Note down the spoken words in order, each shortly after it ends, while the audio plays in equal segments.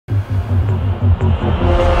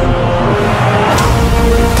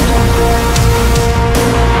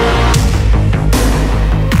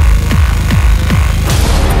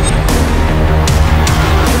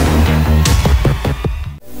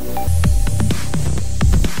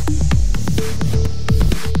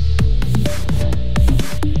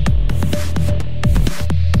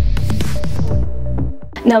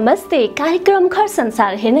नमस्ते। कार्यक्रम घर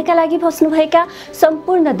संसार हेर्नका लागि बस्नुभएका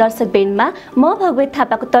सम्पूर्ण दर्शकवृन्दमा म भगवती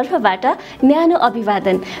थापाको तर्फबाट न्यानो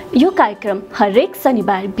अभिवादन। यो कार्यक्रम हरेक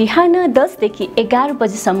शनिबार बिहान 10 देखि 11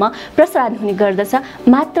 बजेसम्म प्रसारण हुने गर्दछ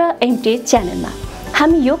मात्र MTH च्यानलमा।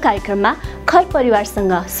 हामी यो कार्यक्रममा घर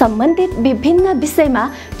परिवारसँग सम्बन्धित विभिन्न विषयमा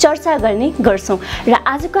चर्चा गर्ने गर्छौं र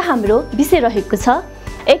आजको हाम्रो विषय रहेको छ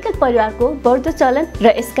एकल परिवारको बढ्दो चलन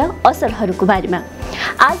र यसका असरहरूको बारेमा।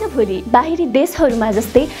 आजभोलि बाहिरी देशहरूमा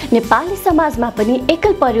जस्तै नेपाली समाजमा पनि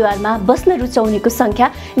एकल परिवारमा बस्न रुचाउनेको संख्या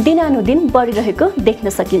दिनानुदिन बढिरहेको देख्न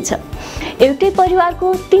सकिन्छ। एउटै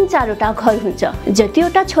परिवारको 3-4 वटा घर हुन्छ।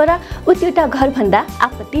 जतिवटा छोरा उतिवटा घर भन्दा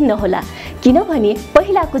आपत्ति नहोला, किनभने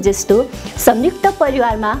पहिलाको जस्तो संयुक्त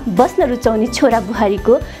परिवारमा बस्न रुचाउने छोरा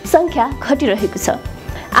बुहारीको संख्या घटिरहेको छ।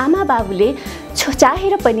 आमा बाबुले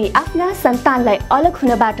चाहेर पनि आफ्ना सन्तानलाई अलग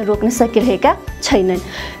हुनबाट रोक्न सकिरहेका छैनन्।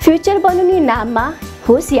 फ्युचर बनाउने नाममा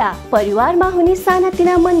होस् या परिवारमा हुने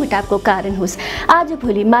सानातिना मनमुटावको कारण होस्,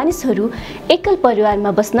 आजभोलि मानिसहरू एकल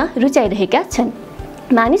परिवारमा बस्न रुचाइरहेका छन्।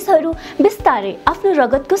 मानिसहरू बिस्तारै आफ्नो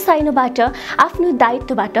रगतको साइनोबाट आफ्नो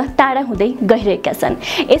दायित्वबाट टाढा हुँदै गइरहेका छन्।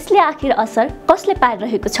 यसले आखिर असर कसले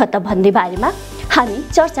पारिरहेको छ त भन्ने बारेमा हामी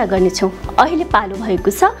चर्चा गर्नेछौँ। अहिले पालो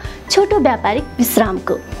भएको छ छोटो व्यापारिक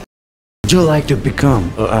विश्रामको। Would you like to become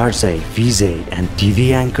a RJ, VJ and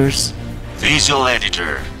TV anchors, visual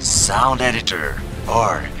editor, sound editor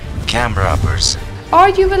or camera person? Or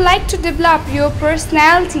you would like to develop your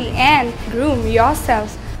personality and groom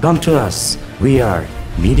yourself? Come to us. We are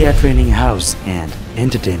Media Training House and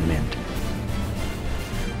Entertainment.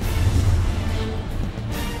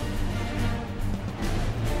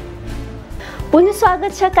 पुनः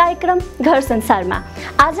स्वागत छ कार्यक्रम घर संसारमा।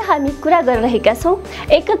 आज हामी कुरा गरिरहेका छौं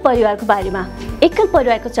एकल परिवारको बारेमा। एकल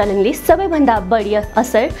परिवारको चलनले सबैभन्दा बढी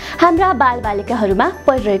असर हाम्रा बालबालिकाहरूमा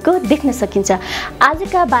परिरहेको देख्न सकिन्छ।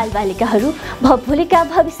 आजका बालबालिकाहरू भोलिका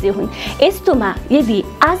भविष्य हुन्। यस्तोमा यदि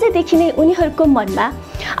आजदेखि नै उनीहरूको मनमा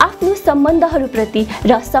आफ्नो सम्बन्धहरूप्रति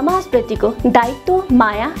र समाजप्रतिको दायित्व,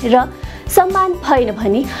 माया र सम्मान भएन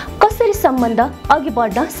भने कसरी सम्बन्ध अघि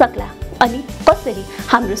बढ्न सक्ला अनि कसरी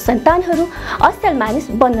हाम्रो सन्तानहरू असल मानिस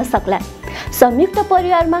बन्न सक्ला। संयुक्त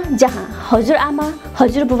परिवारमा जहाँ हजुरआमा,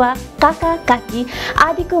 हजुरबुबा, काका, काकी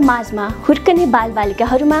आदिको माझमा हुर्कने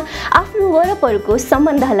बालबालिकाहरूमा आफ्नो वरपरको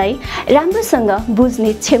सम्बन्धलाई राम्रोसँग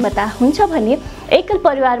बुझ्ने क्षमता हुन्छ भने एकल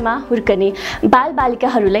परिवारमा हुर्कने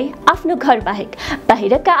बालबालिकाहरूलाई आफ्नो घर बाहेक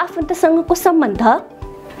बाहिरका आफन्तसँगको सम्बन्ध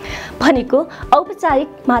भनेको औपचारिक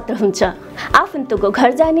मात्र हुन्छ। आफन्तको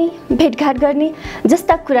घर जाने, भेटघाट गर्ने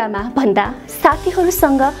जस्ता कुरामा भन्दा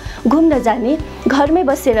साथीहरूसँग घुम्न जाने, घरमै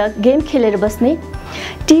बसेर गेम खेलेर बस्ने,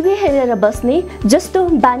 टिभी हेरेर बस्ने जस्तो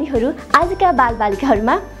बानीहरू आजका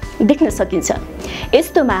बालबालिकाहरूमा देख्न सकिन्छ।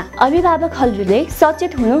 यस्तोमा अभिभावकहरूले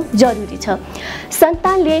सचेत हुनु जरुरी छ।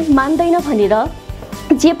 सन्तानले मान्दैन भनेर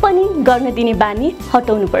जे पनि गर्न दिने बानी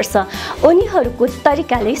हटाउनुपर्छ। उनीहरूको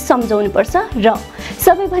तरिकाले सम्झाउनुपर्छ र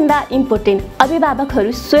सबैभन्दा इम्पोर्टेन्ट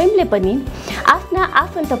अभिभावकहरू स्वयंले पनि आफ्ना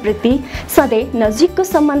आफन्तप्रति सधैँ नजिकको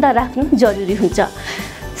सम्बन्ध राख्नु जरुरी हुन्छ।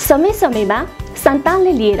 समय समयमा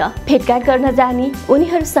सन्तानले लिएर भेटघाट गर्न जाने,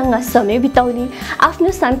 उनीहरूसँग समय बिताउने,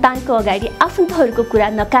 आफ्नो सन्तानको अगाडि आफन्तहरूको कुरा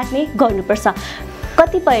नकाट्ने गर्नुपर्छ।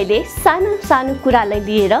 कतिपयले सानो सानो कुरालाई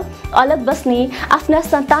लिएर अलग बस्ने, आफ्ना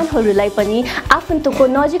सन्तानहरूलाई पनि आफन्तको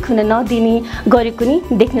नजिक हुन नदिने गरेको नि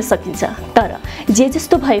देख्न सकिन्छ। तर जे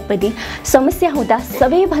जस्तो भए पनि समस्या हुँदा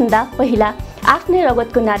सबैभन्दा पहिला आफ्नै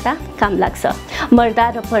रगतको नाता काम लाग्छ। मर्दा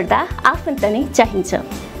र पर्दा आफन्त नै चाहिन्छ।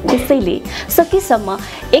 त्यसैले सकेसम्म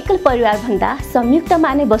एकल परिवारभन्दा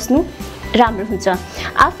संयुक्तमा नै बस्नु राम्रो हुन्छ।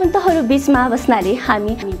 आफन्तहरू बीचमा बस्नाले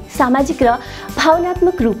हामी सामाजिक र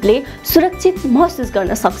भावनात्मक रूपले सुरक्षित महसुस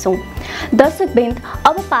गर्न सक्छौं। दर्शकवृन्द,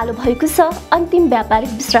 अब पालो भएको छ अन्तिम व्यापारिक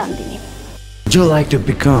विश्राम दिने। Would you like to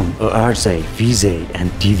become a RJ, VJ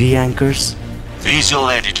and TV anchors, visual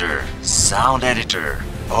editor, sound editor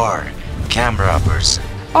or camera person?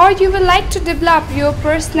 Or you would like to develop your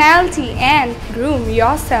personality and groom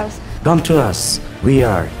yourself? Come to us. We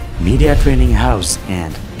are Media Training House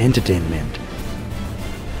and Entertainment.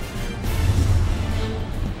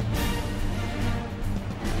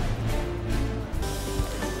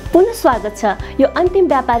 पुनः स्वागत छ यो अन्तिम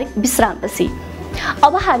व्यापारिक विश्रामपछि।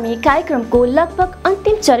 अब हामी कार्यक्रमको लगभग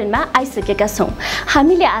अन्तिम चरणमा आइसकेका छौं।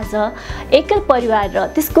 हामीले आज एकल परिवार र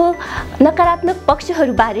त्यसको नकारात्मक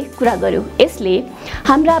पक्षहरूबारे कुरा गर्यौं। यसले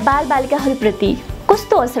हाम्रा बालबालिकाहरूप्रति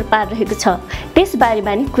कस्तो असर पारिरहेको छ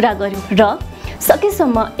त्यसबारेमा नि कुरा गर्यौं र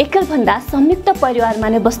सकेसम्म एकलभन्दा संयुक्त परिवारमा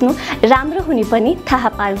नै बस्नु राम्रो हुने पनि थाहा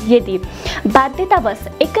पायौं। यदि बाध्यतावश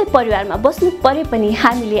एकल परिवारमा बस्नु परे पनि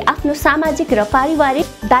हामीले आफ्नो सामाजिक र पारिवारिक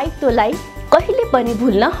दायित्वलाई कहिले पनि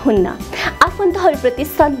भुल्न हुन्न। आफन्तहरूप्रति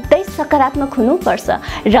सधैँ सकारात्मक हुनुपर्छ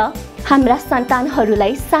र हाम्रा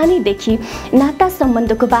सन्तानहरूलाई सानैदेखि नाता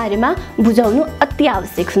सम्बन्धको बारेमा बुझाउनु अति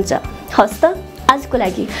आवश्यक हुन्छ। हस् त आजको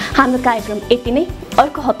लागि हाम्रो कार्यक्रम यति नै।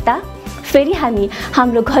 अर्को हप्ता फेरि हामी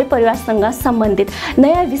हाम्रो घर परिवारसँग सम्बन्धित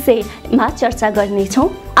नयाँ विषयमा चर्चा गर्नेछौँ।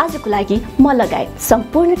 आजको लागि म लगायत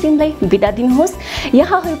सम्पूर्ण टिमलाई बिदा दिनुहोस्।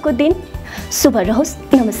 यहाँहरूको दिन शुभ रहोस्।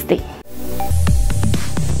 नमस्ते।